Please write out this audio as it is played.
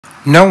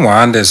No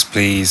Wandas,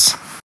 please.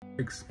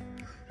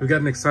 We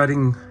got an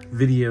exciting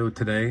video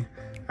today.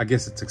 I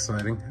guess it's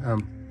exciting.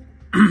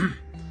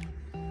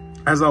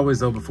 As always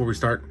though, before we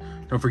start,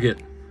 don't forget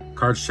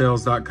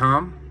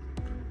cardshells.com.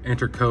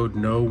 Enter code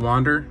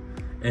NOWANDER,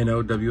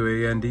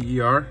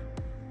 NOWANDER,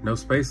 no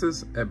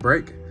spaces at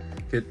break.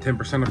 Get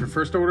 10% off your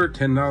first order,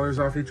 $10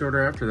 off each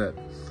order after that.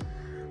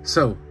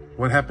 So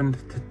what happened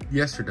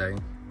yesterday,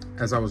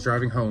 as I was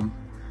driving home,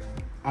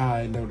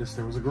 I noticed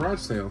there was a garage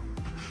sale.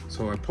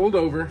 So I pulled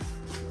over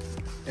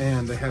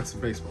and they had some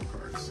baseball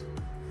cards.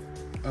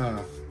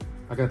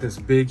 I got this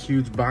big,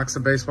 huge box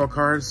of baseball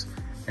cards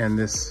and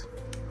this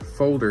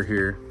folder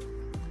here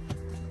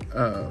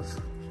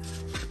of,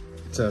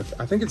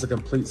 I think it's a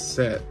complete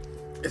set.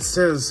 It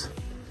says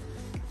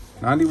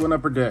 91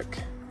 Upper Deck,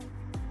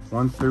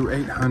 1 through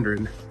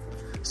 800.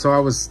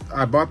 So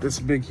I bought this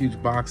big,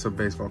 huge box of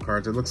baseball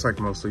cards. It looks like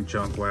mostly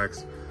junk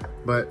wax,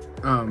 but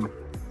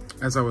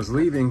as I was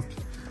leaving,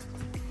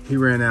 he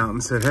ran out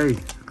and said, "Hey,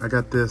 I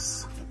got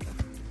this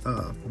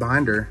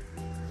binder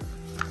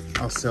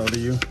I'll sell to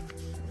you."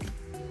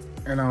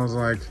 And I was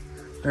like,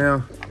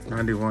 "Yeah,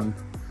 91,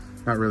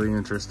 not really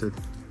interested."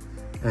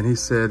 And he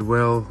said,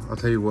 "Well, I'll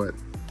tell you what,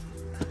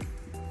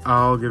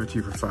 I'll give it to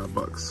you for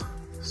 $5.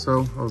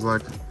 So I was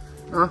like,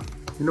 "Oh,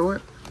 you know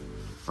what?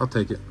 I'll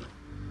take it."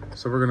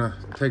 So we're gonna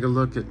take a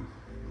look at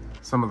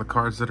some of the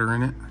cards that are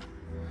in it.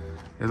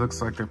 It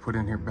looks like they're put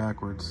in here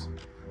backwards,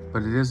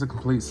 but it is a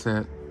complete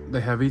set. They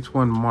have each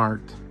one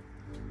marked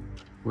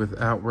with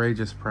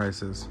outrageous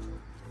prices.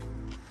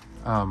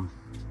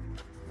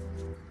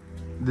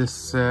 This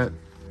set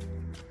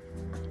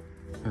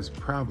is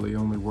probably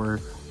only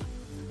worth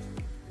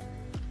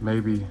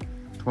maybe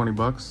 20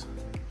 bucks.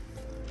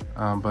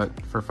 But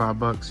for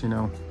 $5, you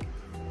know,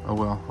 oh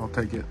well, I'll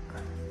take it.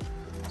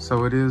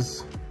 So it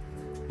is,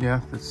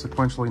 yeah, it's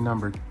sequentially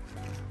numbered.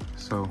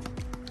 So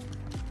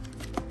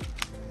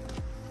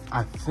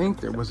I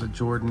think there was a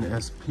Jordan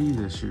SP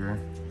this year.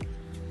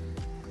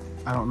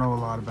 I don't know a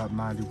lot about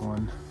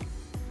 91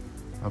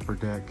 Upper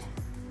Deck.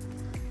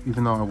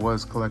 Even though I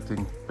was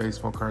collecting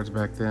baseball cards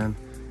back then,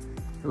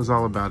 it was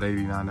all about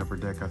 89 Upper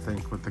Deck, I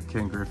think, with the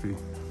Ken Griffey.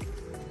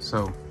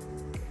 So,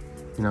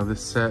 you know, this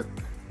set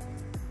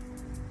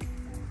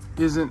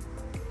isn't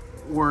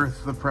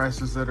worth the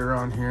prices that are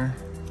on here,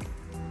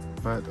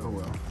 but oh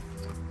well.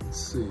 Let's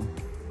see.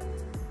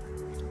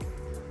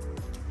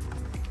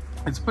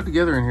 It's put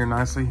together in here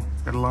nicely.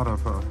 Got a lot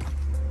of, I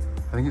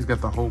think he's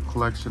got the whole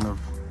collection of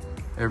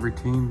every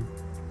team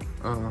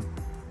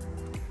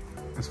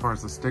as far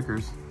as the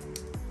stickers.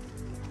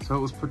 So it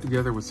was put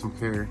together with some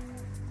care.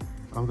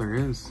 Oh, there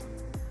is.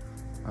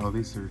 Oh,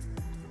 these are,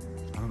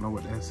 I don't know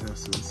what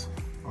SS's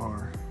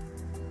are.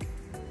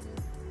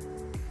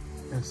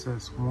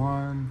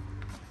 SS1.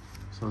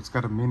 So it's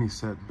got a mini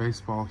set,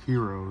 Baseball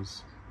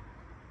Heroes.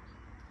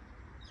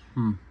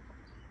 Don't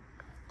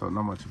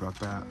know much about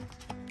that.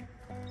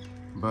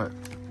 But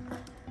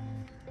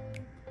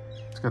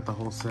it's got the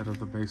whole set of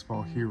the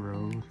Baseball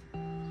Heroes.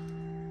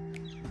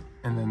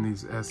 And then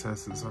these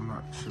SS's, I'm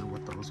not sure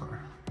what those are.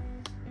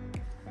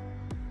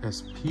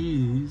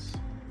 SPs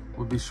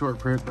would be short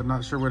print, but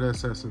not sure what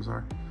SS's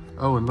are.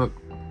 Oh, and look,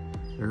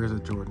 there is a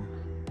Jordan.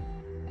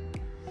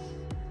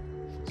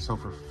 So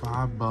for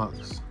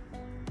 $5,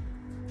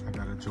 I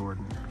got a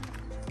Jordan.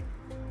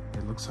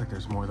 It looks like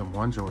there's more than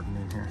one Jordan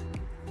in here.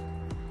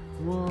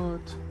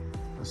 What?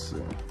 Let's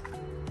see.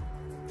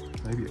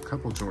 Maybe a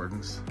couple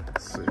Jordans.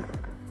 Let's see.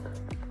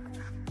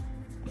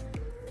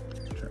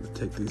 Trying to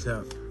take these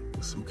out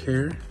with some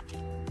care.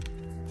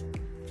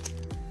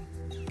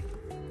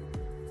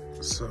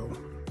 So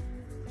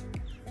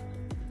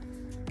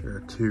there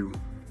are two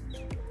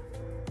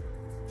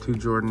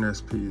Jordan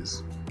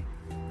SPs.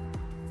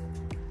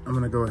 I'm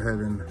gonna go ahead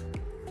and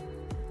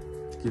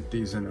get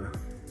these in a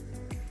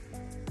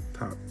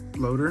top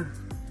loader.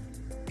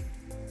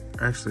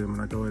 Actually, I'm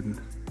gonna go ahead and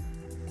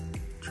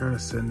try to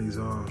send these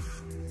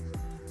off.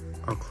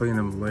 I'll clean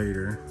them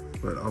later,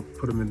 but I'll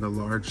put them in the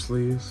large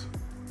sleeves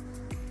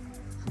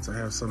since I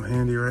have some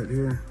handy right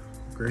here,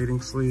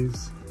 grading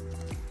sleeves.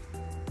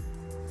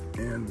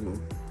 And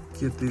we'll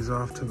get these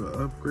off to the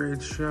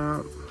upgrade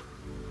shop.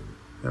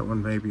 That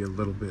one may be a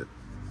little bit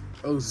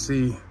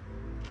OC.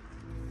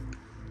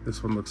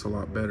 This one looks a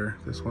lot better.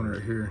 This one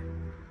right here.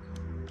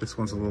 This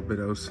one's a little bit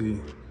OC.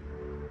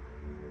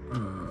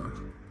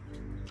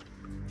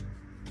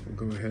 We'll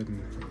go ahead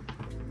and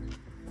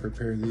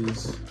prepare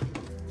these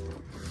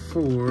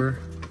for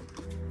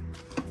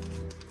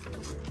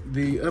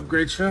the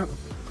upgrade shop.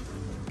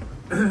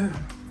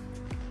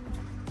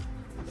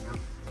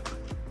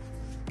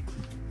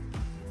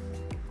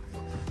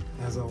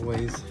 As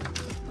always,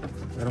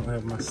 I don't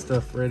have my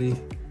stuff ready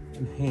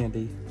and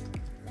handy.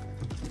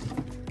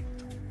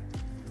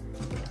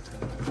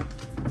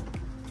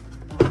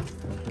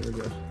 Here we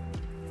go.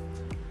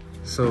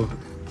 So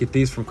get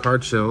these from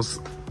Card Shells,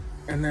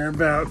 and they're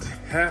about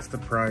half the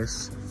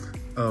price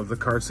of the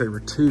Card Saver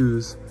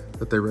 2s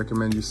that they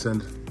recommend you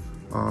send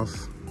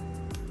off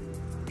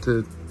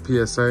to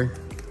PSA.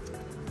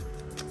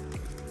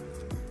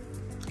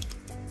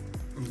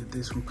 Get got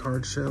these from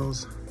Card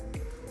Shells.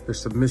 They're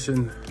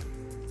submission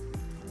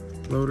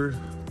loaders.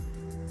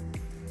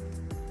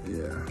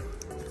 Yeah.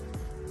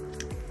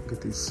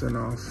 Get these sent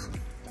off.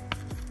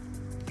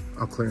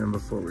 I'll clean them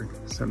before we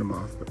send them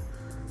off, but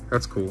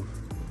that's cool.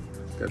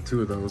 Got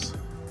 2 of those.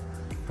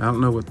 I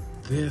don't know what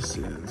this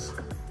is.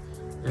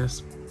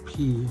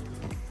 SP.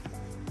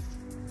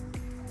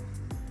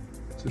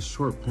 It's a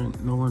short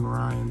print. Nolan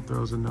Ryan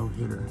throws a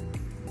no-hitter.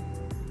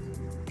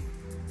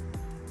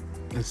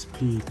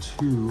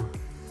 SP2.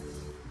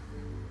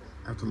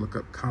 I have to look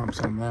up comps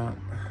on that.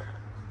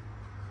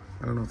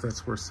 I don't know if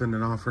that's worth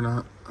sending off or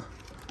not.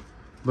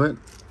 But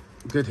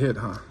good hit,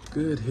 huh?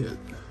 Good hit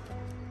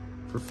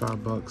for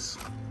 $5,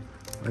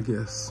 I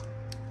guess.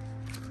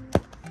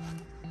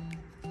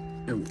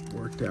 It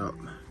worked out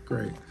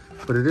great.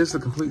 But it is the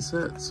complete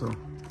set, so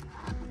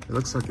it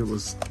looks like it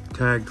was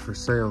tagged for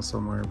sale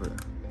somewhere, but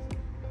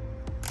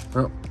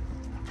well,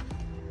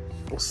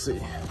 we'll see.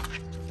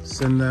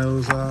 Send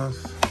those off,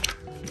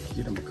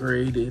 get them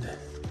graded.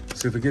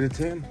 See if we get a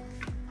 10.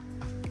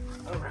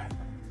 All right.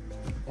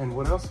 And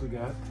what else we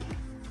got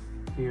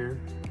here?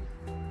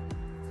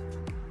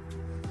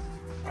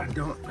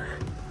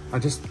 I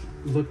just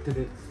looked at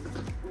it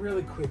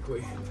really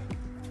quickly,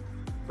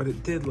 but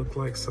it did look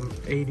like some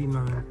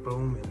 89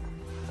 Bowman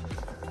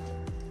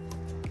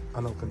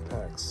unopened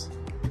packs.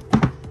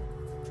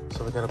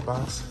 So we got a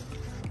box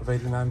of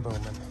 89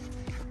 Bowman.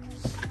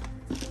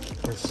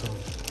 There's some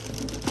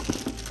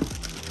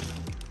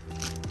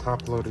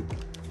top-loaded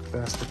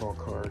basketball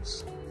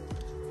cards.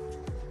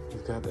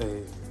 We've got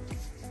a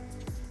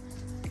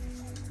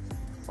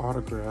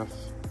autograph.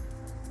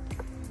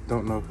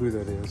 Don't know who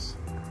that is.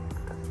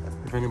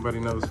 If anybody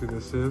knows who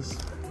this is,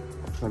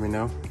 let me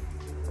know.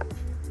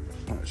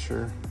 Not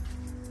sure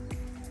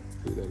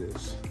who that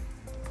is.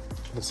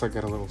 Looks like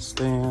got a little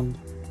stand.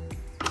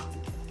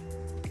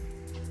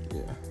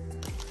 Yeah.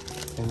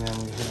 And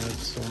then we have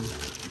some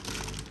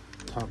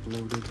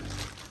top-loaded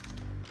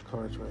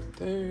cards right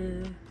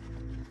there.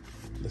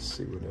 Let's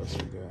see what else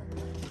we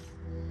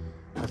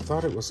got. I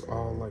thought it was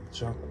all like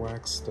junk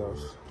wax stuff.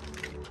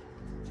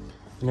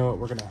 You know what,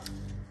 we're gonna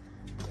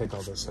take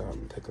all this out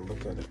and take a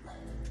look at it.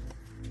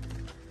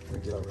 Let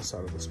me get all this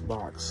out of this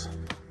box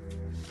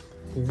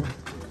here.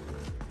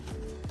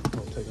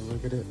 We'll take a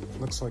look at it.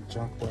 Looks like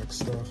junk wax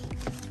stuff,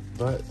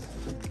 but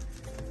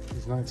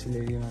these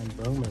 1989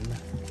 Bowman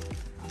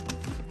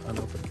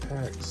unopened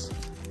packs.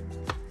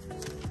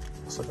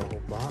 Looks like a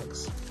whole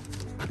box.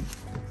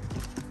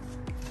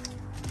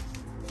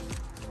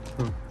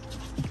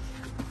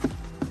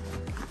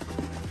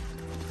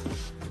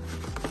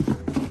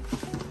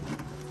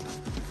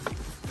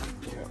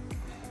 Yeah.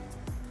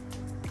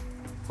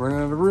 Running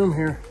out of room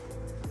here.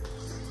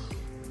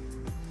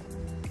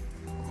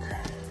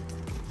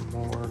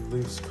 More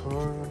loose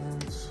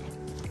cards.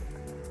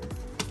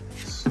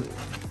 Let's see.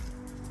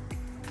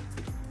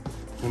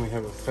 Then we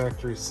have a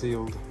factory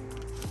sealed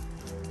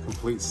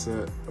complete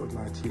set of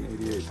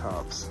 1988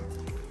 tops.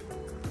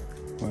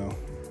 Well,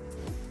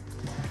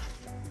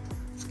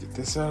 let's get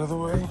this out of the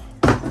way.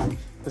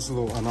 This is a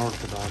little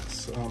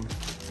unorthodox.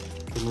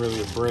 Isn't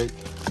really a break.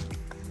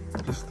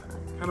 Just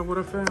kind of what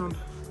I found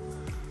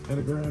at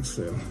a garage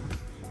sale.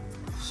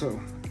 So,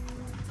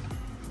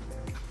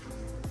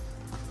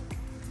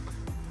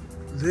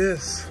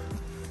 this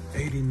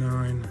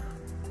 89,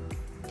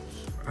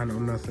 I know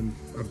nothing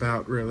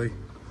about really.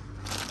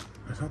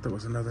 I thought there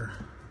was another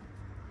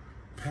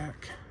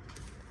pack.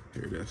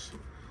 Here it is.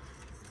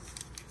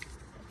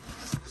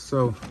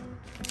 So,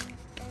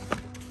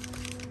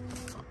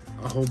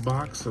 a whole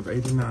box of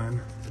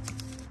 89.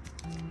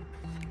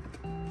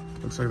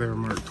 Looks like they were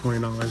marked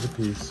 $20 a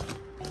piece.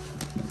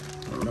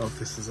 I don't know if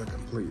this is a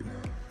complete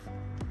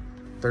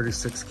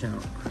 36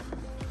 count.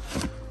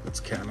 Let's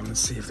count them and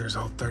see if there's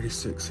all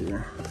 36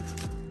 here.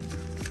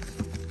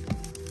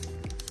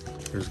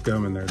 There's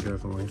gum in there,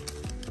 definitely.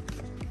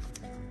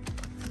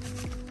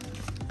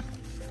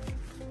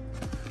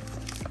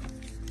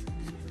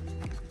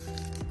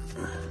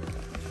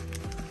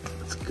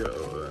 Let's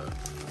go.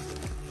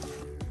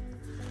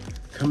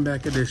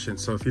 Comeback edition.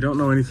 So if you don't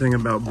know anything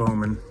about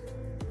Bowman,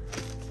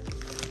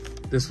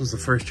 this was the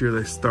first year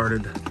they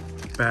started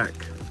back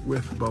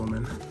with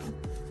Bowman.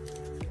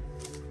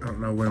 I don't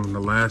know when the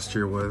last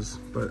year was,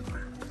 but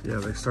yeah,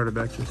 they started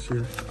back this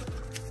year.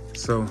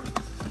 So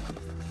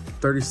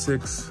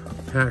 36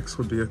 packs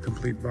would be a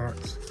complete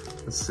box.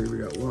 Let's see, we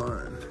got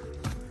 1,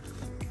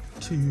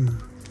 2,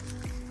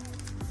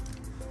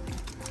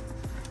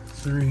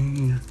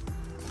 3,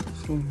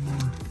 4,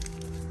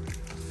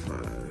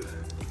 5,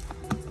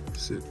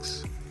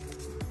 6,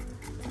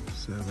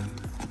 7,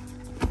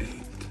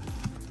 8,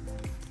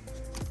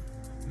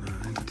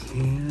 9,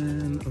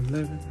 10,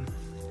 11,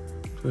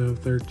 12,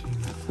 13,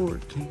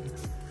 14,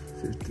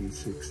 15,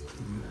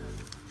 16,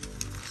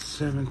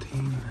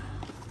 17,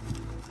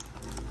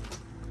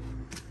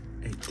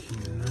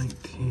 18,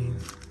 19,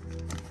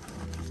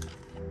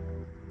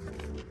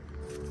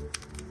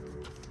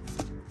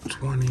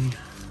 20,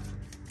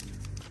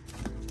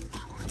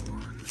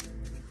 21,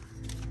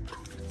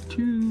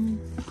 22,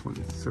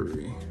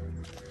 23.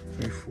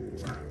 24,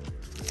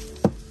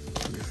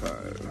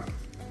 25,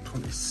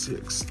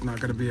 26. Not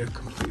gonna be a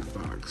complete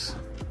box.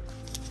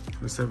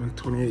 27,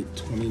 28,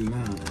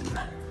 29,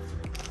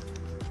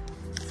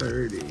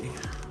 30,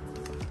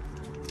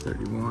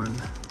 31,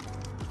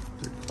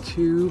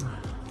 32,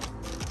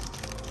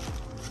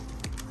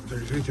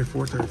 33,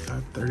 34,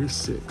 35,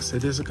 36.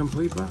 It is a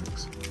complete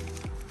box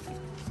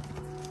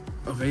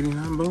of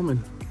 89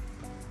 Bowman.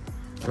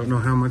 Don't know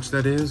how much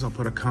that is. I'll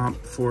put a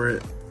comp for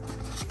it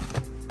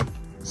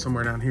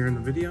somewhere down here in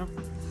the video.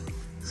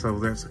 So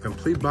there's a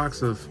complete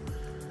box of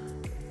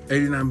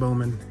 89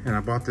 Bowman, and I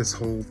bought this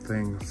whole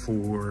thing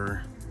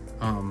for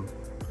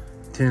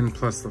 10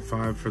 plus the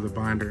 5 for the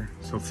binder,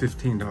 so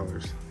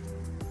 $15.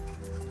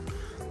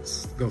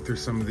 Let's go through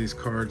some of these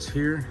cards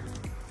here.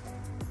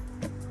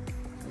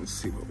 Let's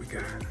see what we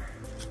got.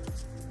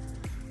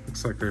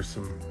 Looks like there's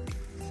some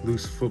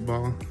loose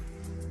football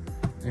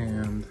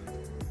and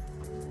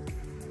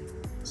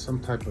some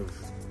type of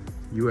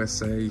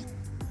USA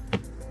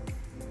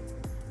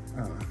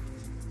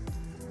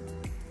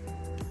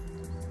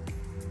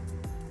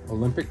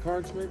Olympic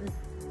cards, maybe.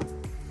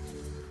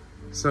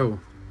 So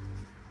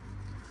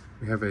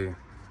we have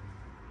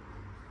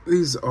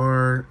these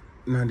are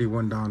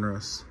 91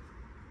 Donruss.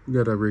 You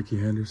got a Ricky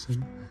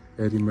Henderson,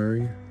 Eddie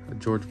Murray, a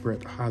George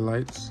Brett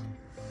highlights.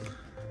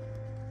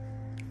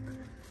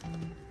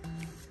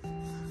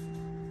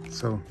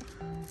 So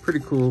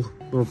pretty cool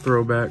little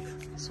throwback.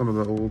 Some of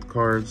the old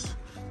cards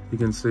you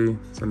can see.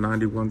 It's a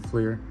 91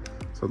 Fleer.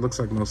 So it looks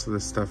like most of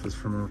this stuff is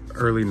from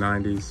early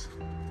 90s.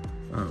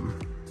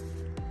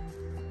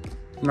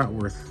 Not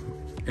worth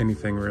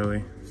anything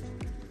really.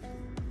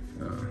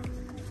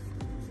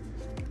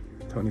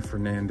 Tony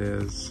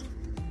Fernandez,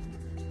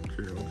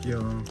 Gerald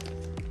Young,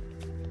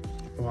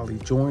 Wally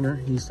Joyner.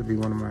 He used to be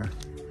one of my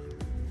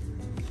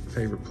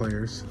favorite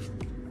players.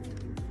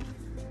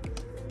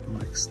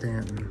 Mike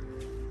Stanton.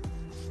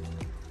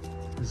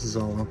 This is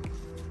all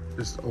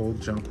just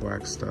old junk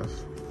wax stuff.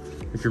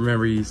 If you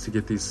remember, you used to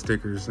get these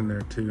stickers in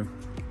there too.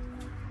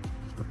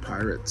 The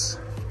Pirates.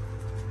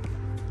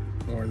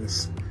 Or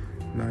this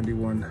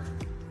 91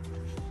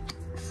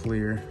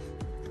 Fleer.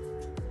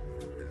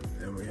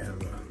 And we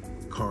have a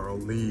Carl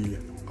Lee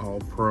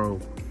All-Pro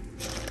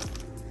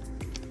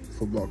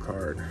football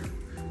card.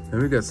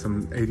 Then we got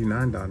some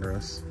 89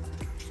 Donruss.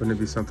 Wouldn't it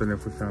be something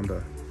if we found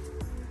a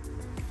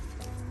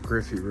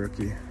Griffey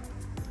rookie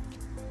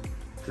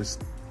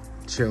just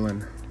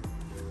chilling?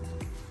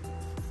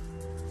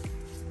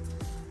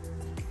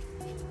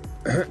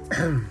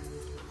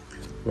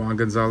 Juan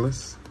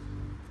Gonzalez,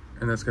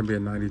 and that's gonna be a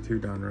 92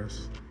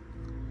 Donruss.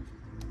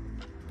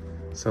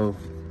 So,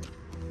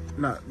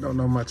 don't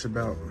know much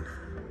about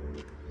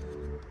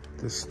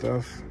this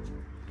stuff.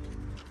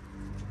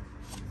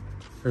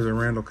 There's a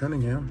Randall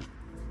Cunningham.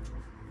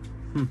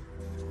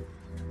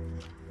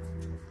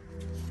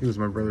 He was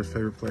my brother's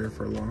favorite player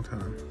for a long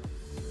time.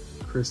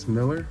 Chris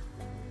Miller.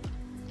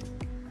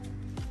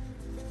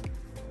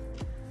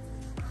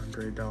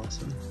 Andre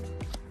Dawson.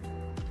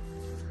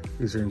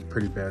 These are in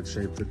pretty bad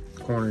shape. The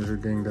corners are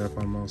dinged up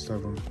on most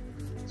of them.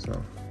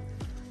 So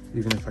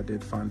even if I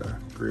did find a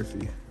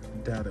Griffey, I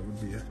doubt it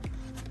would be a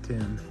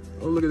 10.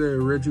 Oh, look at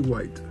there, Reggie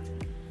White.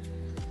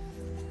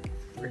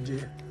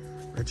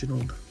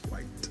 Reginald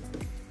White.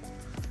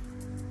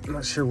 I'm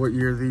not sure what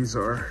year these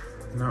are.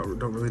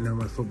 Don't really know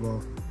my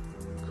football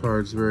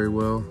cards very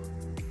well.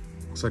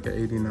 Looks like an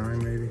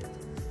 89 maybe.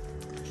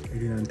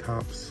 89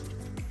 tops.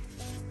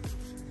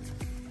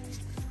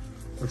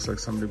 Looks like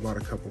somebody bought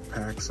a couple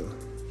packs of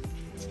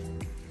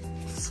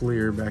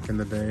Fleer back in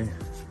the day.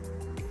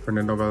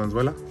 Fernando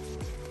Valenzuela.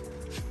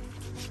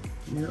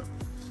 Yep.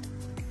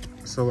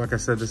 So like I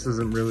said, this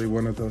isn't really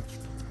one of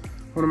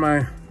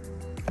my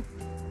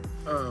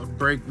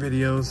break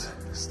videos.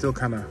 Still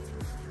kind of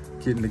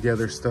getting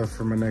together stuff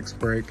for my next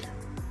break.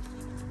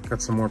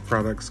 Got some more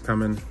products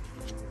coming.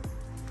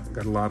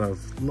 Got a lot of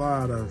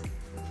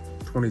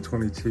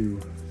 2022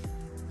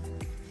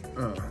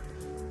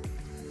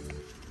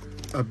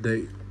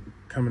 update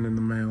coming in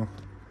the mail.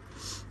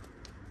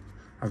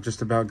 I've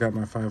just about got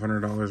my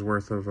 $500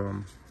 worth of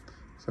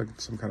it's like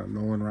some kind of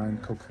Nolan Ryan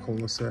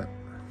Coca-Cola set.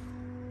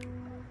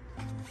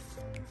 Oh,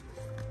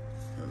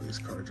 these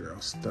cards are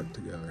all stuck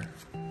together.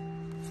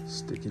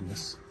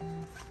 Stickiness.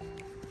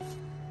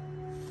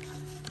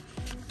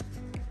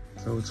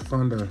 So it's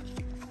fun to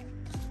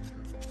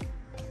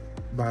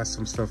buy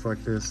some stuff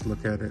like this,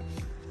 look at it.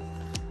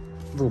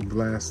 A little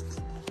blast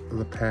of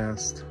the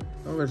past.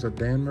 Oh, there's a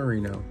Dan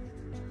Marino.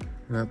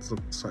 And that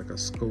looks like a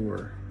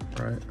score,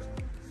 right?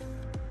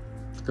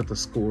 It's got the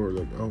score,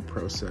 oh,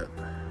 Pro Set.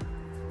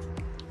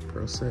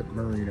 Pro Set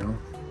Marino.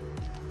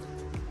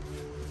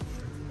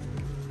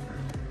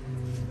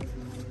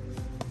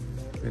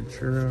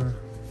 Ventura.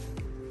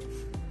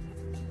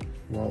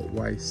 Walt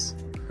Weiss.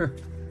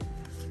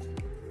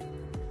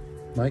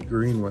 Mike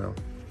Greenwell.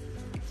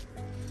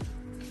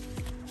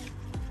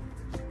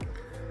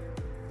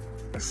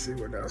 Let's see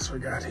what else we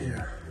got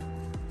here.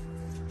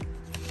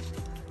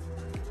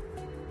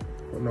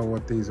 Don't know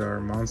what these are.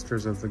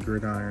 Monsters of the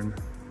Gridiron.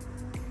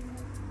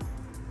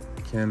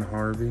 Ken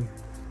Harvey.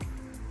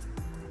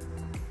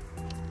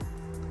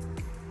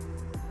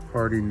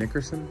 Hardy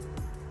Nickerson.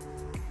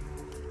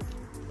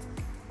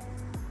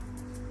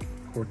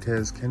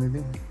 Cortez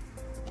Kennedy.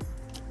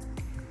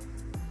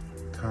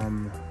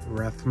 Tom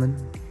Rathman.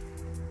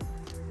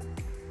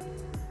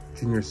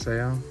 Junior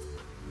Seau.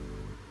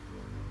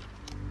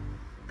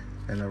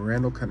 And a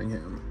Randall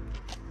Cunningham.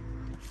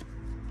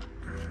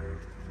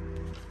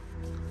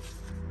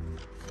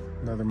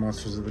 Another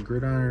Monsters of the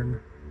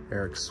Gridiron,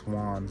 Eric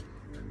Swan.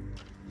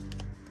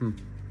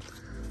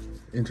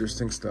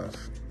 Interesting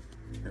stuff.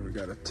 And we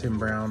got a Tim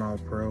Brown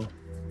All-Pro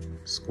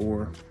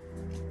score.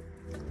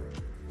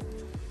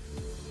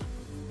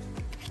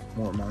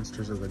 More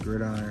Monsters of the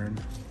Gridiron.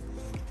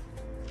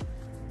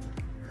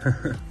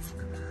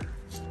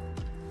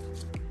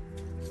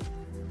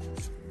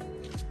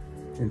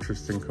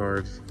 Interesting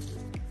cards.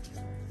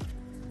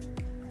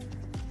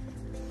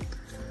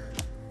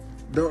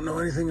 Don't know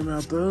anything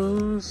about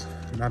those.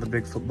 Not a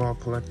big football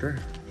collector.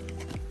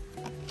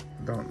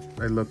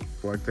 They look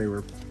like they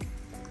were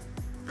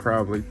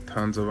probably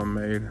tons of them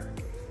made.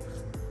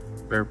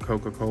 They're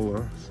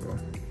Coca-Cola, so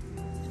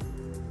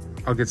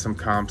I'll get some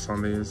comps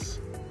on these.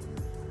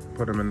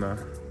 Put them in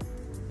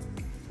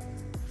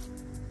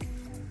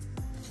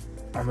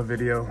on the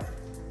video.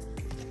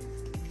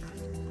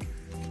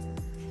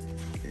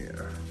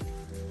 Yeah,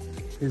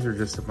 these are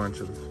just a bunch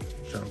of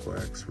junk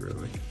wax,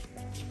 really.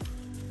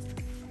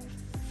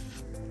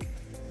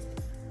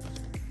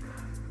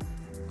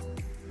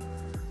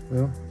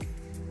 Well,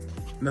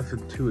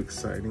 nothing too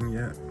exciting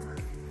yet.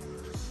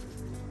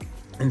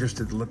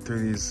 Interested to look through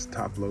these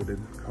top-loaded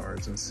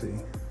cards and see.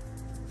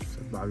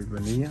 So Bobby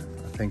Bonilla.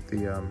 I think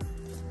the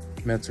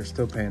Mets are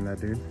still paying that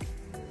dude.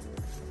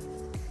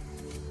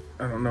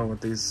 I don't know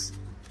what these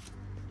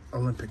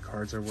Olympic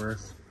cards are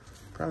worth.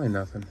 Probably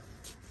nothing.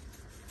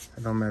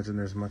 I don't imagine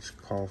there's much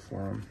call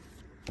for them.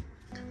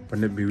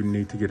 Wouldn't it be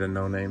neat to get a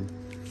no-name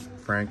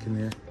Frank in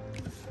here?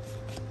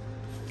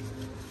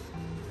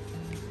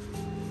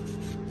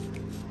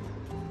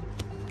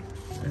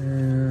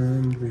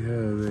 And we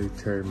have a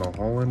Terry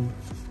Mulholland.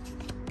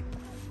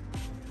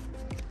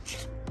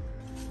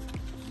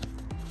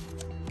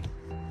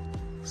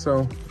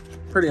 So,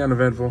 pretty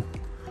uneventful.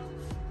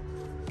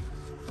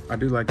 I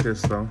do like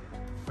this though.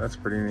 That's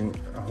pretty neat.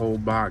 A whole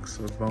box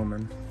of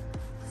Bowman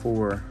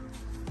for,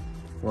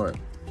 what,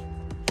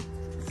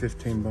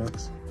 15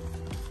 bucks?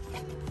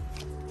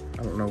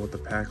 I don't know what the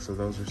packs of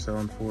those are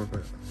selling for,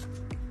 but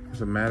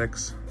there's a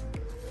Maddox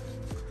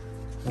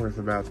worth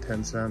about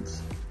 10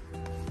 cents.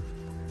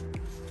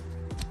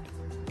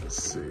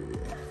 Let's see.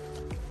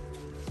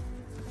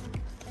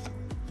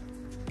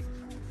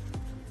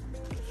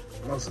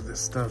 Most of this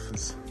stuff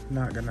is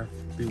not gonna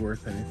be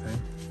worth anything.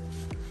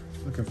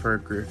 Looking for a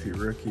Griffey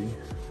rookie.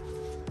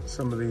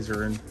 Some of these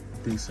are in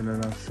decent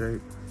enough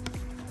shape.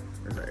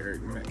 There's an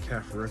Eric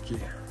Metcalf rookie.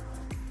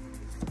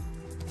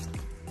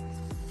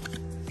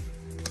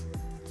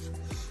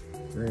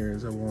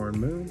 There's a Warren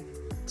Moon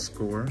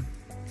score.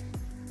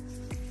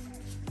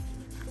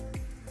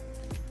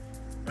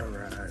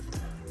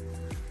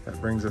 That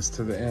brings us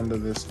to the end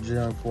of this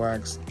junk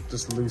wax,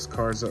 just loose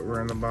cards that were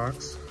in the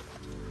box.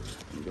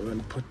 I'm going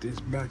to put these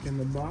back in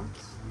the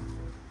box.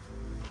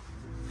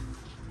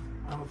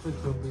 I don't think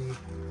there'll be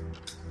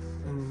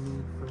any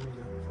need for me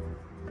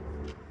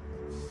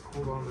to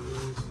hold on to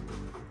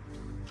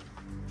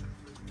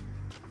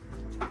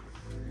these.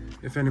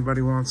 If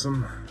anybody wants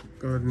them,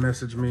 go ahead and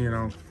message me and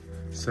I'll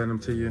send them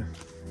to you.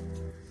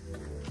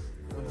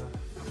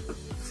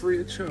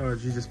 Free of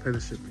charge, you just pay the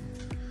shipping.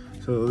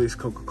 So at least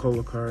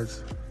Coca-Cola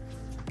cards.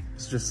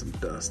 It's just some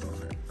dust on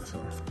it, so.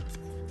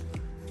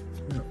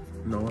 Yep.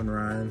 Nolan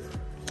Ryan,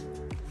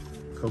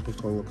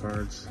 Coca-Cola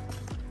cards.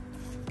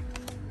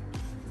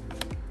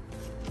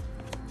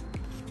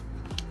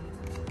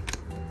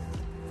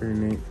 Pretty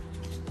neat.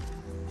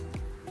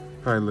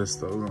 Probably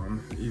list those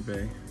on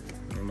eBay.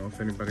 I don't know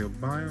if anybody will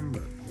buy them,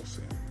 but we'll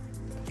see.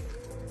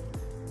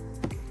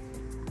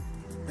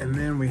 And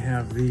then we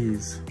have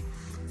these.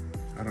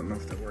 I don't know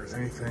if they're worth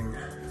anything.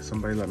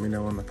 Somebody let me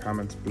know in the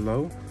comments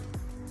below.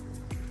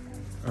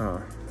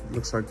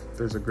 Looks like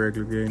there's a Greg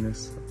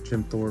Louganis,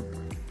 Jim Thorpe.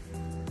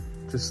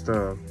 Just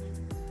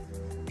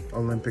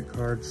Olympic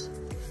cards.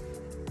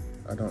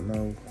 I don't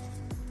know.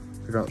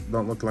 They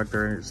don't look like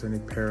there's any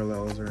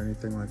parallels or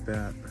anything like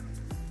that.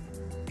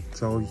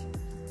 It's all,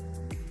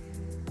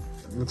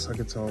 it looks like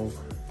it's all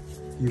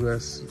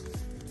US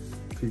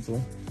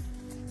people.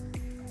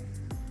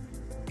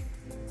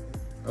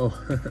 Oh,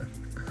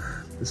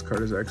 this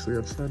card is actually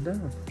upside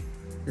down.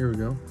 Here we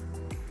go.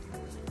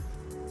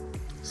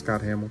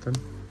 Scott Hamilton.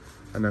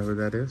 I know who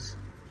that is.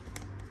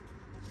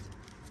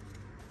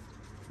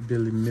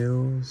 Billy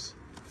Mills.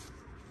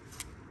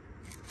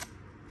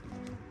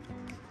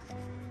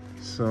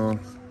 So,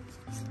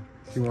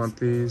 if you want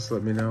these,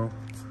 let me know.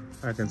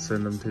 I can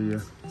send them to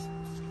you.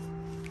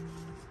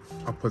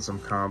 I'll put some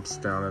comps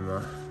down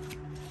in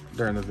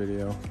during the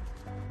video.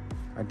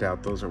 I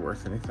doubt those are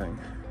worth anything.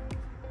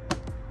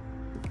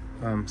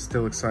 I'm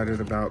still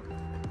excited about,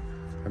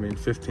 I mean,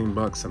 15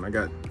 bucks and I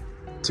got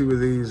 2 of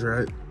these,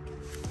 right?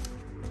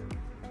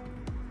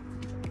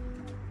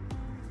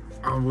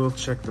 I will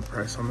check the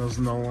price on those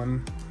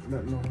Nolan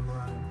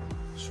Ryan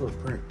short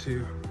print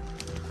too.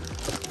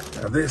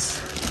 Now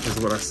this is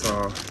what I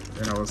saw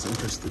and I was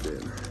interested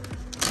in.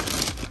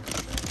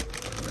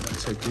 I'm gonna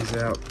check these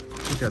out.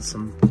 We got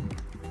some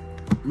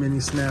mini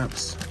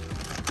snaps.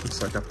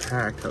 Looks like a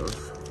pack of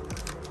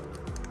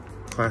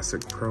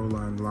classic Pro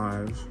Line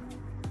Live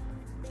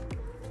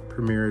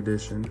Premier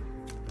Edition.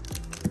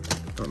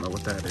 Don't know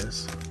what that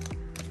is.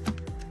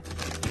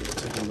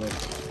 Take a look.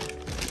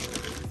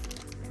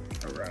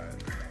 All right.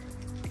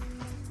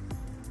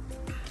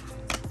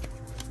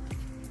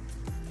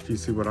 Do you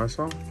see what I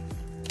saw?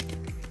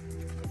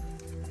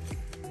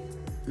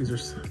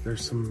 There's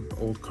some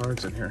old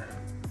cards in here.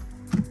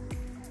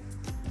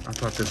 I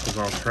thought this was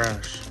all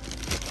trash.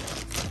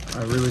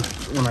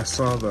 When I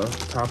saw the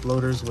top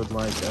loaders with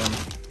like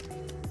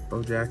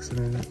Bo Jackson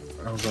in it,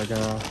 I was like,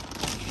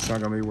 it's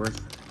not gonna be worth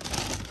it.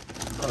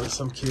 Probably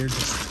some kid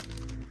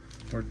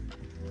or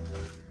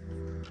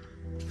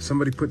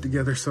somebody put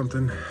together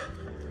something.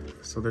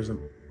 So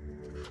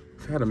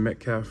I had a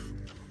Metcalf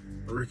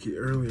rookie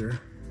earlier.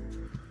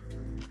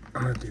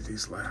 I'm gonna do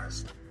these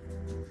last.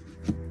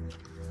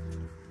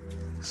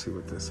 See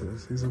what this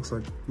is. These looks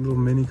like little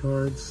mini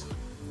cards.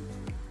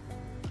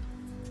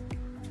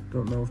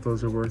 Don't know if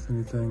those are worth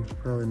anything.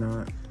 Probably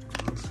not.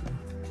 Let's see.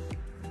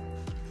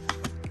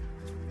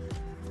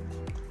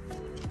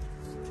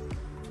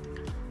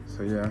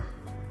 So yeah,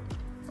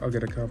 I'll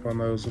get a comp on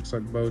those. Looks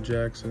like Bo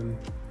Jackson,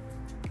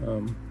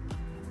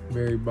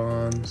 Barry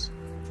Bonds,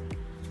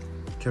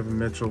 Kevin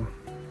Mitchell.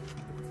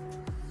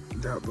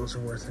 Doubt those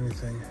are worth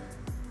anything.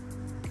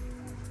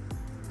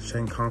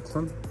 Shane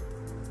Conklin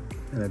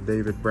and a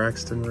David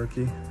Braxton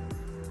rookie.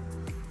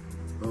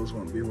 Those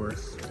won't be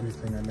worth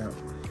anything, I know.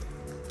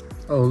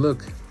 Oh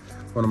look,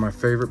 one of my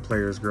favorite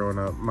players growing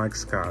up, Mike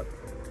Scott.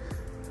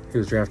 He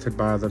was drafted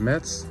by the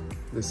Mets.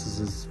 This is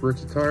his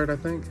rookie card, I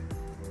think.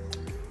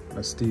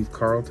 A Steve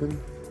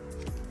Carlton.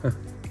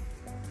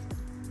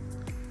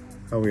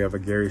 Oh, we have a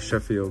Gary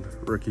Sheffield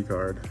rookie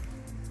card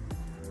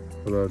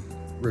with a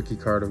rookie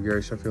card of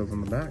Gary Sheffield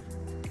on the back.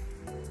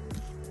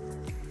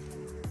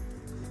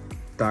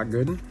 Doc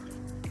Gooden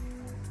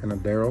and a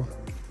Darryl.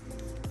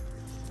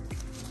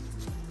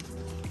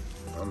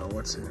 I don't know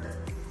what's in there.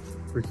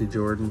 Ricky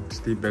Jordan,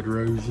 Steve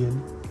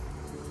Bedrosian.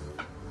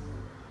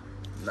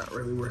 Not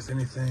really worth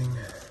anything.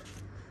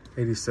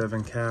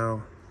 87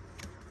 Cal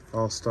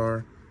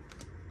All-Star.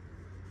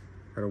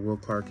 Got a Will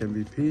Clark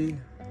MVP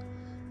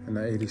and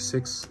the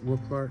 86 Will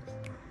Clark.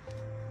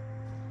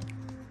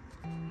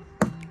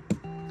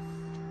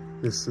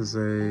 This is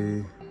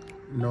a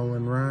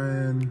Nolan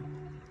Ryan.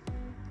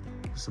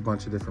 Just a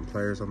bunch of different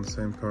players on the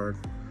same card.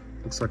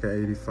 Looks like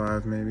an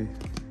 85 maybe.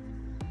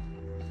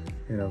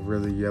 You know,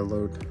 really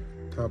yellowed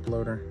top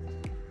loader.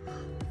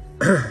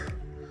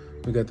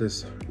 We got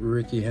this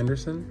Ricky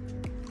Henderson,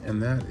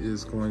 and that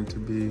is going to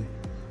be,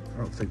 I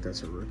don't think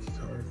that's a rookie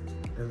card,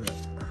 is it?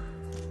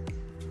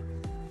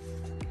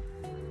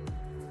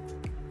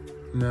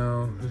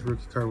 No, his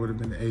rookie card would have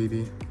been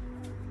 80.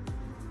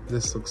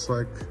 This looks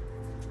like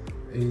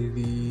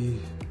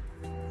 81.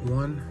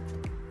 I'm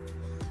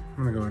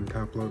gonna go ahead and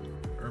top load,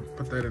 or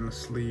put that in the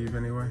sleeve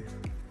anyway.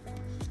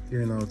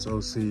 Even though it's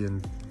OC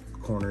and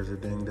corners are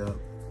dinged up.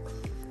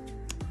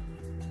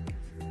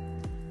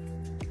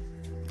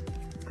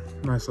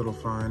 Nice little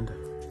find.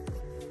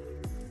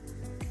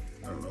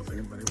 I don't know if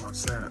anybody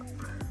wants that,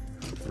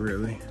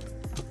 really.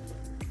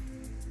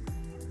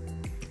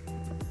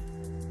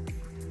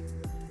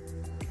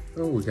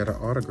 Oh, we got an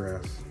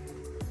autograph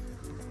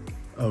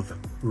of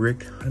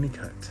Rick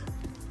Honeycutt.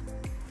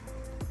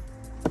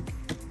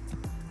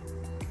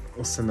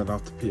 We'll send it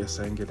off to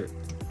PSA and get it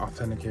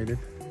authenticated.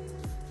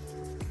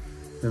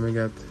 Then we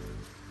got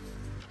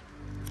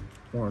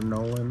more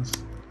Nolans.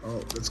 Oh,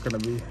 it's gonna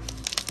be,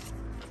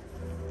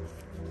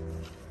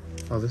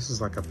 oh, this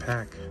is like a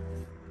pack.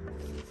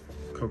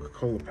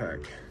 Coca-Cola pack.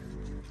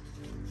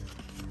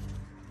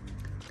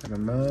 Got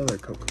another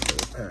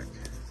Coca-Cola pack.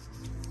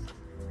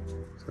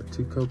 So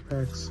 2 Coke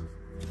packs.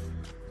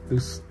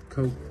 Loose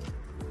Coke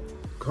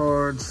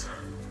cards.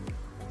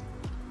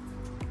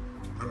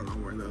 I don't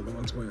know where the other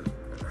ones went.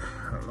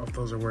 I don't know if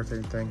those are worth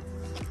anything.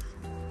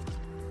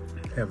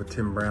 Have a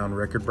Tim Brown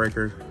record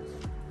breaker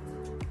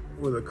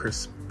with a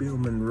Chris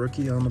Spielman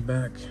rookie on the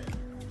back.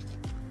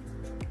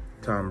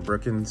 Tom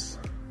Brookins.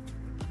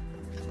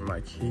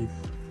 Mike Heath.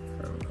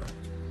 I don't know.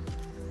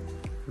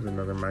 There's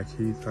another Mike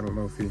Heath. I don't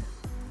know if he...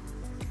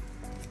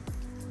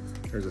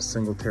 There's a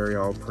Singletary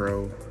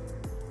All-Pro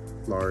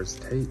Lars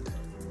Tate.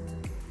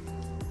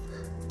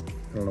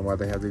 I don't know why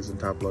they have these in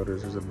top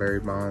loaders. There's a Barry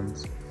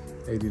Bonds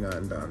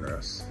 89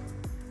 Donruss.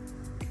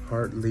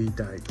 Hart Lee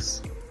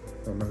Dykes.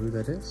 Don't know who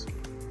that is.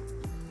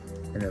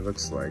 And it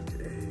looks like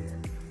a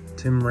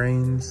Tim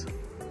Raines.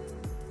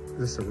 Is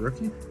this a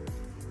rookie?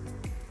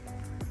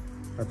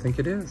 I think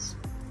it is.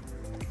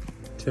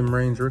 Tim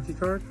Raines rookie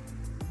card.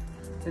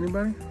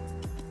 Anybody?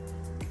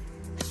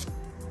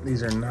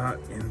 These are not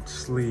in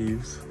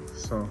sleeves,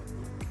 so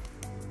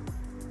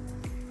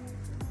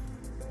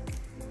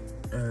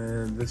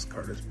And this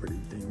card is pretty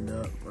dinged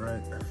up,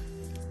 right?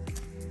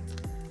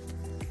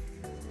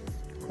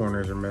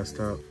 Corners are messed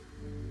up.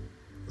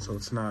 So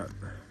it's not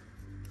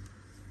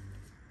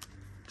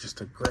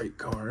just a great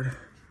card,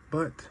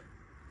 but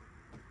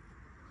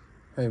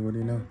hey, what do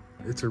you know?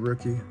 It's a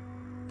rookie.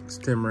 It's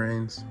Tim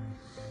Raines.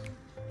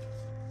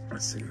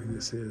 Let's see who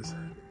this is.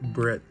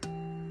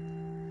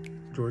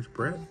 George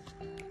Brett,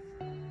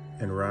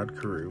 and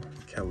Rod Carew,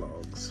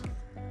 Kellogg's.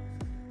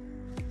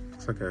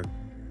 Looks like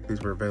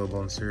these were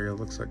available in cereal.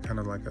 Looks like kind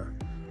of like a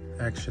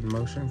action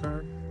motion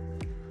card.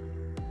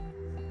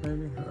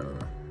 Maybe, I don't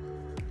know.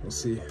 We'll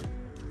see if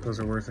those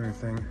are worth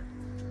anything.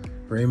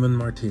 Raymond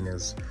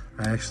Martinez.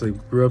 I actually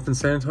grew up in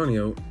San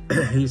Antonio.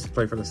 He used to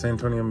play for the San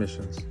Antonio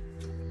Missions.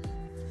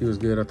 He was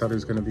good. I thought he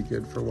was gonna be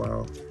good for a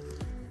while.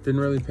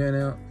 Didn't really pan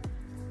out.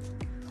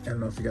 I don't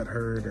know if he got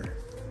hurt or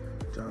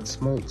John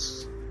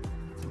Smoltz.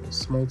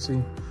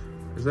 Smoltzy.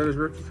 Is that his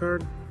rookie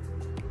card?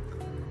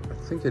 I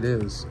think it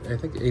is. I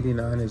think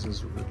 89 is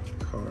his rookie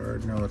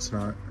card. No, it's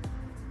not.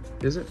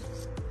 Is it?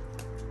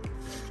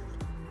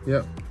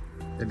 Yep,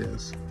 it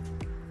is.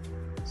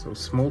 So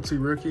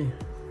Smoltzy rookie.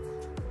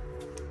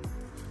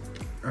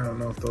 I don't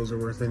know if those are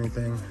worth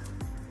anything.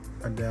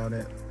 I doubt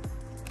it.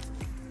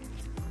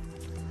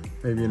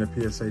 Maybe in a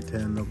PSA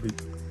 10 they'll be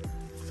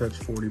fetch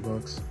 40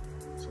 bucks,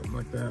 something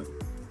like that.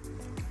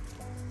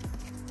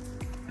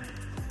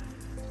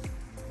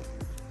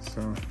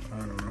 So I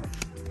don't know.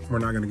 We're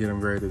not gonna get them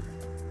graded.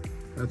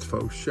 That's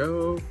faux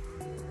show.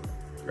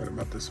 Forgot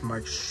about this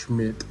Mike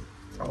Schmidt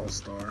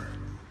All-Star.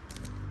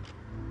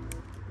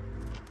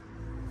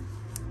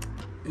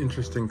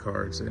 Interesting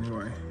cards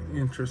anyway.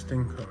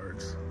 Interesting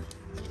cards.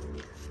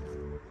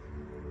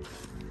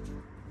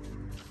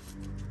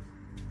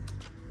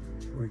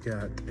 We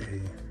got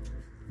a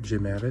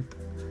Jim Abbott.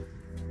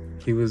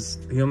 He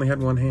only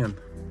had one hand,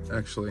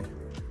 actually.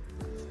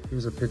 He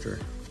was a pitcher.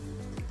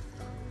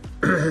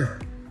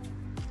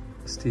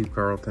 Steve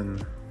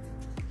Carlton,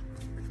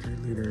 victory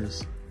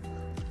leaders.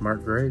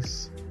 Mark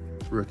Grace,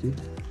 rookie.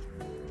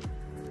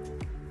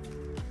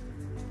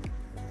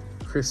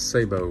 Chris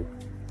Sabo.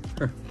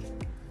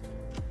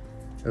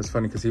 That's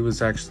funny because he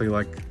was actually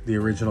like the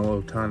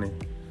original Ohtani,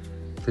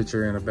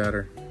 pitcher and a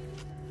batter.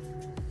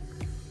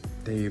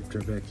 Dave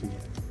Dravecky.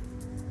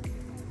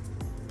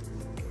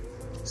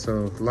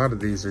 So a lot of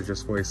these are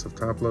just wastes of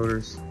top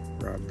loaders.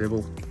 Rob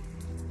Dibble,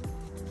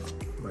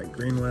 Mike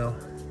Greenwell.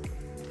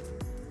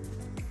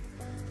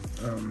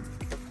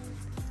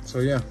 So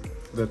yeah,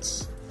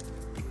 that's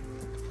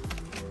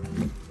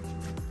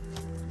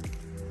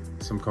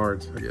some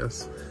cards, I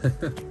guess.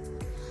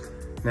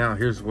 Now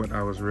here's what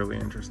I was really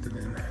interested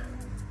in.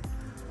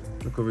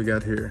 Look what we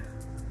got here.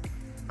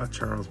 A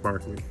Charles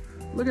Barkley.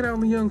 Look at how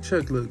young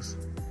Chuck looks.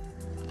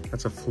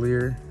 That's a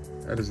Fleer.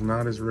 That is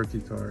not his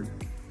rookie card.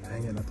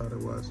 Dang it, I thought it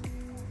was.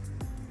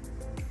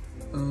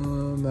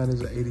 That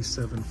is an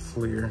 87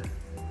 Fleer.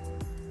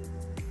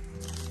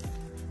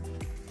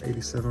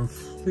 87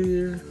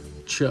 Fleer.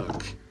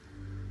 Chuck.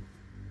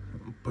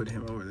 I'll put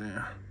him over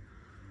there.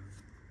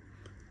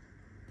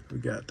 We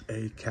got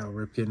a Cal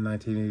Ripken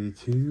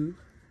 1982.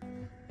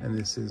 And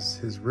this is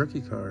his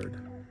rookie card.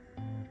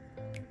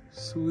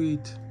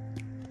 Sweet.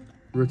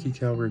 Rookie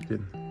Cal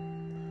Ripken.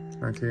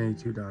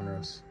 1982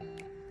 Donruss.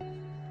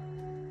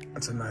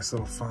 That's a nice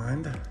little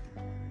find.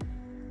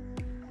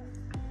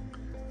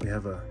 We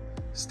have a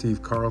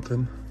Steve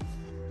Carlton.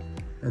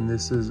 And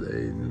this is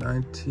a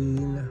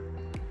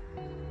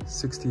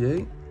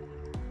 1968.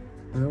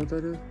 You know what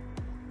that is?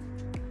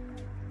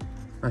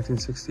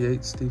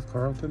 1968 Steve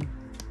Carlton.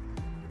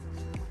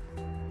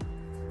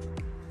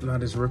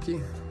 Not his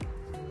rookie.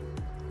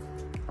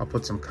 I'll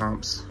put some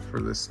comps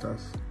for this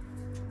stuff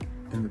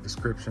in the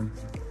description.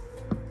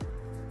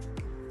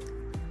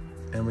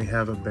 And we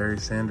have a Barry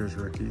Sanders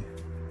rookie.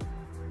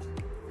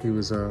 He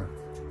was a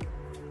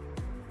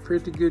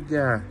pretty good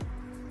guy.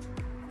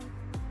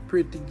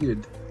 Pretty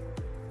good.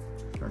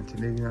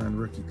 1989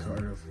 rookie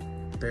card of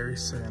Barry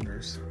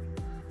Sanders.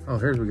 Oh,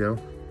 here we go.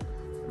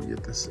 Let me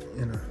get this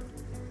in a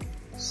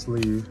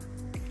sleeve.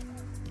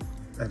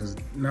 That is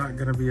not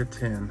gonna be a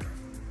 10.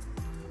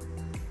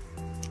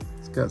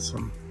 It's got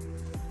some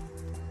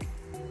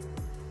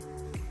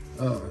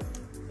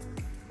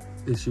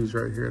issues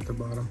right here at the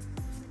bottom.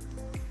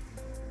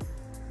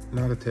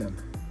 Not a 10.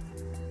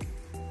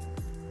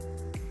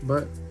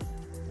 But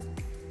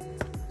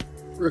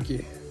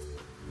rookie.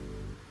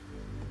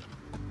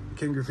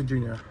 Ken Griffey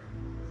Jr.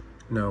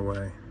 No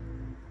way.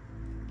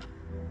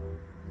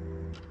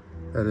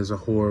 That is a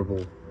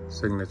horrible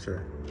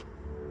signature.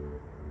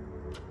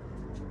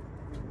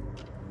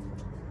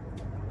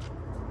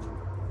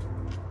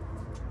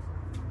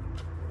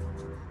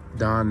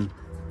 Dan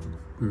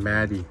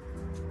Mattingly.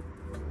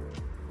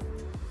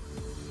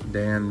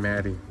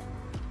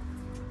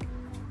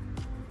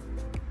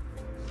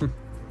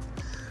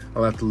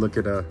 I'll have to look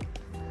at I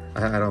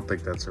don't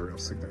think that's a real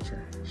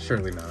signature.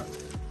 Surely not.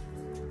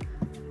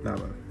 Not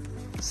a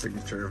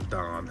signature of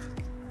Don.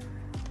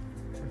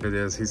 If it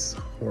is, he's a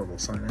horrible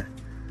signer.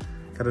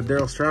 Got a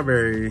Darryl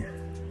Strawberry,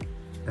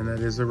 and that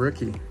is a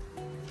rookie.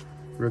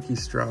 Rookie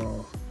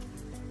straw.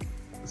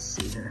 Let's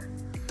see here.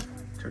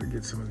 Try to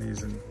get some of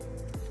these in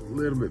a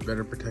little bit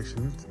better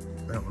protection.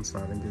 That one's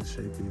not in good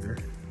shape either.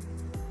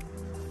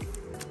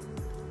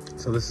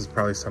 So this is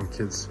probably some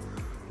kid's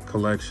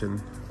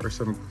collection or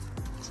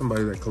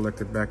somebody that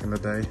collected back in the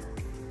day.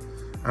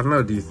 I don't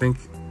know, do you think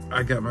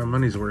I got my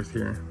money's worth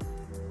here?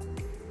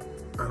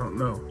 I don't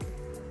know.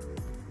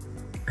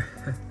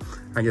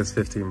 I guess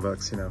 15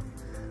 bucks, you know.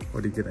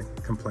 What are you gonna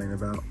complain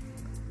about?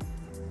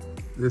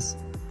 This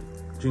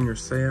Junior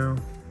Seau,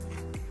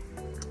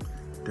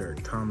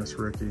 Derek Thomas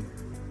rookie.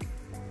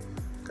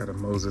 Got a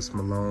Moses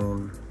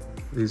Malone.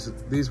 These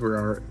have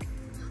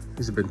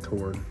been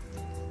torn.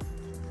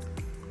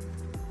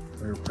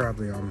 They were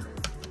probably on,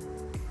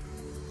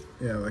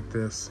 yeah, like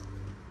this.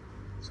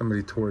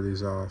 Somebody tore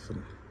these off,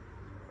 and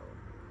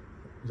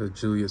the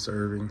Julius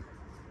Irving.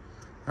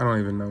 I don't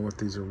even know what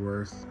these are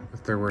worth,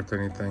 if they're worth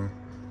anything.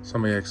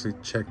 Somebody actually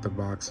checked the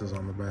boxes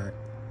on the back.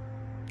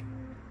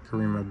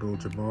 Kareem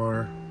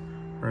Abdul-Jabbar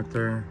right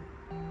there.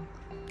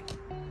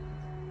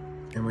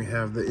 And we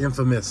have the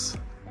infamous.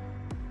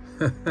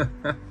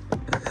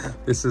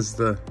 This is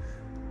the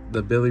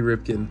Billy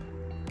Ripken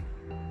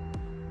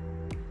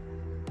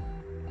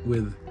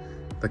with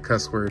the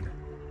cuss word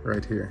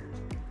right here.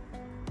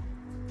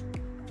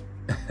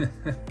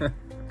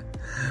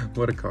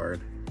 What a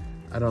card.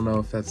 I don't know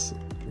if that's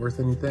worth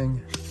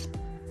anything.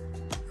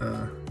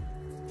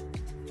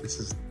 This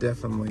has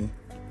definitely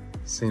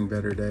seen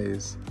better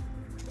days.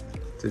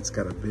 It's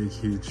got a big,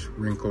 huge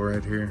wrinkle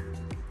right here.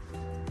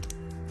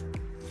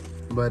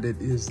 But it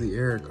is the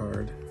error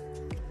card.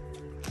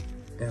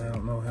 And I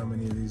don't know how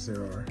many of these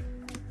there are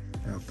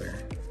out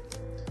there.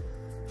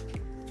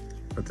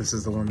 But this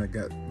is the one that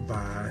got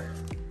by.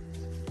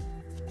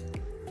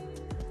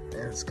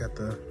 And it's got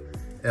the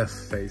F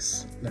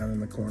face down in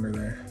the corner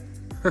there.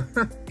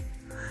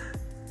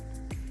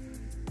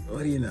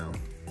 What do you know?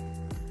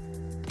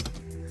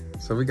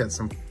 So we got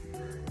some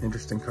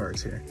interesting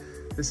cards here.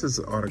 This is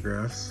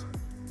autographs.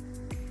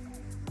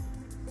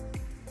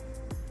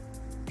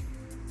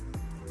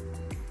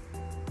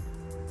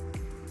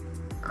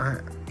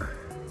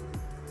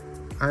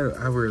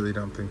 I really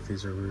don't think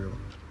these are real.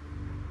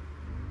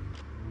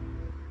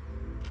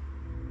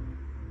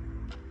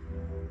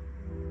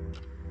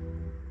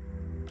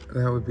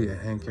 That would be a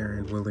Hank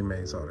Aaron, Willie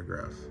Mays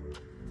autograph.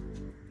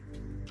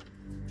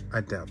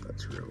 I doubt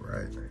that's real,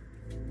 right?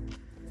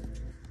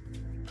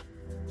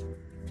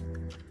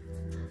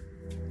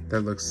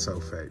 That looks so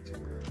fake.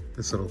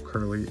 This little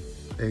curly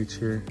H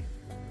here.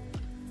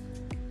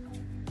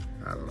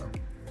 I don't know.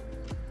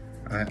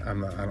 I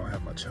don't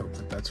have much hope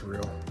that that's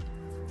real.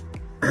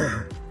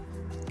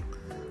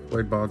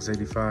 Wade Boggs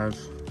 85.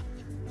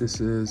 This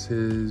is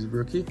his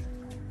rookie.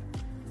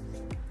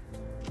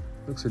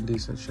 Looks in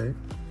decent shape.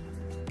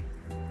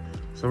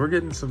 So we're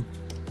getting some,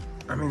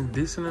 I mean,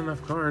 decent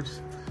enough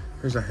cards.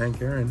 Here's a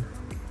Hank Aaron.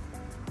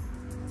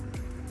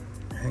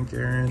 Hank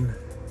Aaron.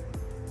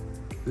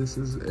 This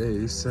is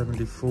a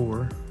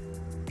 74.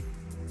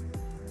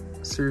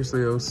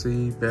 Seriously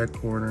OC, bad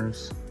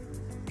corners.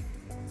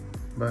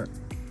 But,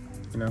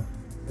 you know,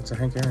 it's a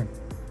Hank Aaron.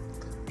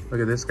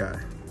 Look at this guy.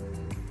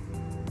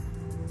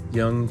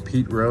 Young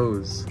Pete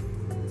Rose.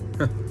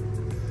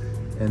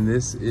 And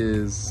this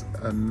is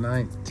a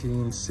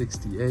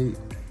 1968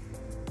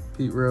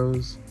 Pete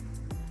Rose.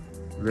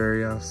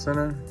 Very off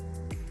center.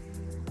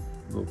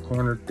 A little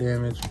corner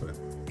damage, but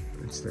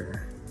it's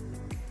there.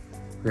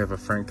 We have a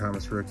Frank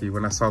Thomas rookie.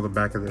 When I saw the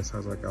back of this, I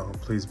was like, oh,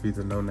 please be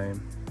the no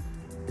name.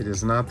 It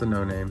is not the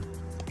no name.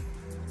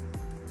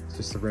 It's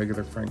just a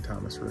regular Frank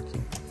Thomas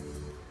rookie.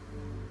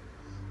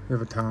 We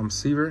have a Tom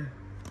Seaver,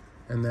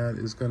 and that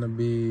is gonna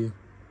be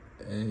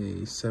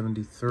a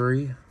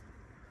 73.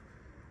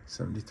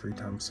 73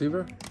 Tom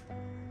Seaver.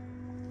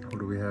 What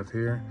do we have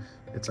here?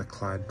 It's a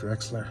Clyde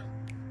Drexler.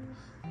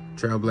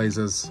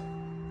 Trailblazers.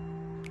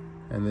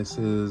 And this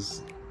is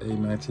a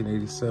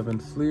 1987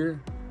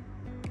 Fleer.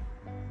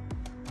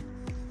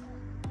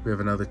 We have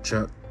another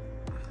Chuck.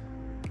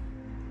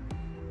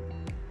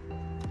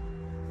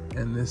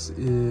 And this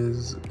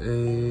is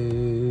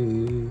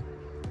a,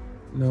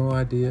 no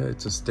idea,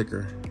 it's a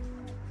sticker.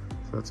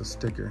 So that's a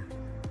sticker.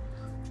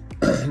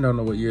 Don't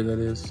know what year that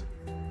is.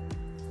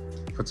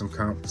 Put some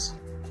comps.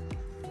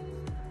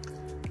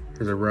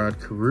 Here's a Rod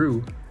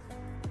Carew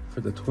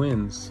for the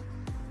Twins.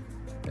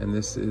 And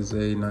this is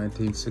a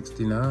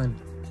 1969.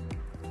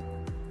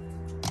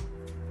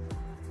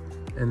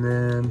 And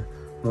then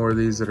more of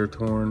these that are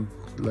torn.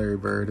 Larry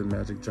Bird and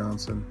Magic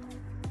Johnson.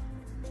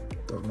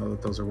 Don't know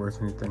that those are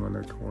worth anything when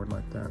they're torn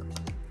like that.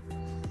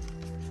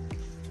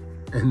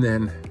 And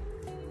then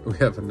we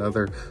have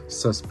another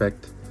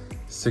suspect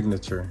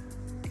signature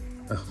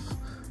of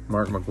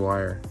Mark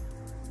McGuire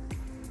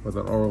with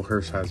an Oral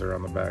Hershiser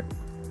on the back.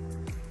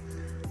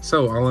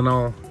 So all in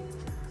all,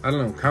 I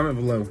don't know, comment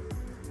below.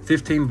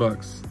 15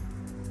 bucks.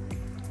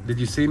 Did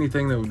you see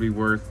anything that would be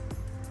worth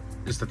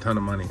just a ton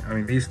of money? I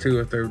mean, these two,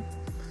 if they're,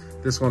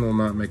 this one will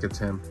not make a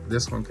 10.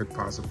 This one could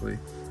possibly.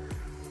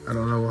 I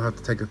don't know, we'll have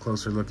to take a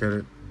closer look at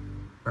it.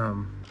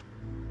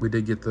 We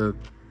did get the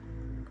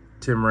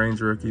Tim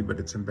Raines rookie, but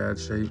it's in bad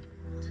shape.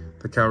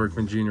 The Cal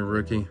Ripken Jr.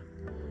 rookie.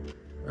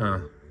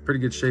 Pretty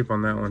good shape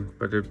on that one,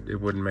 but it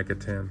wouldn't make a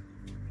 10.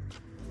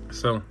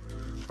 So,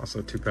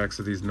 also 2 packs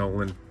of these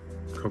Nolan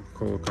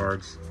Coca-Cola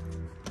cards.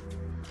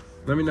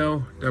 Let me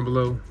know down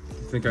below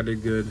if you think I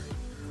did good.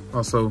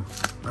 Also,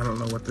 I don't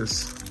know what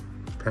this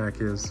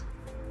pack is.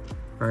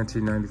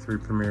 1993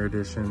 Premier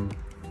Edition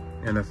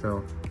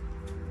NFL.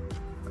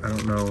 I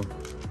don't know.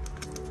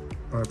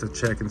 I'll have to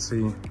check and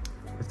see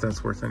if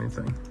that's worth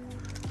anything.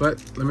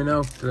 But let me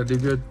know, did I do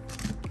good?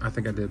 I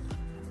think I did.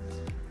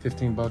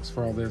 15 bucks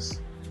for all this.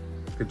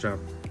 Good job.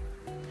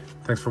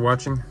 Thanks for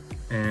watching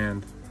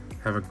and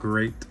have a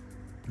great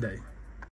day.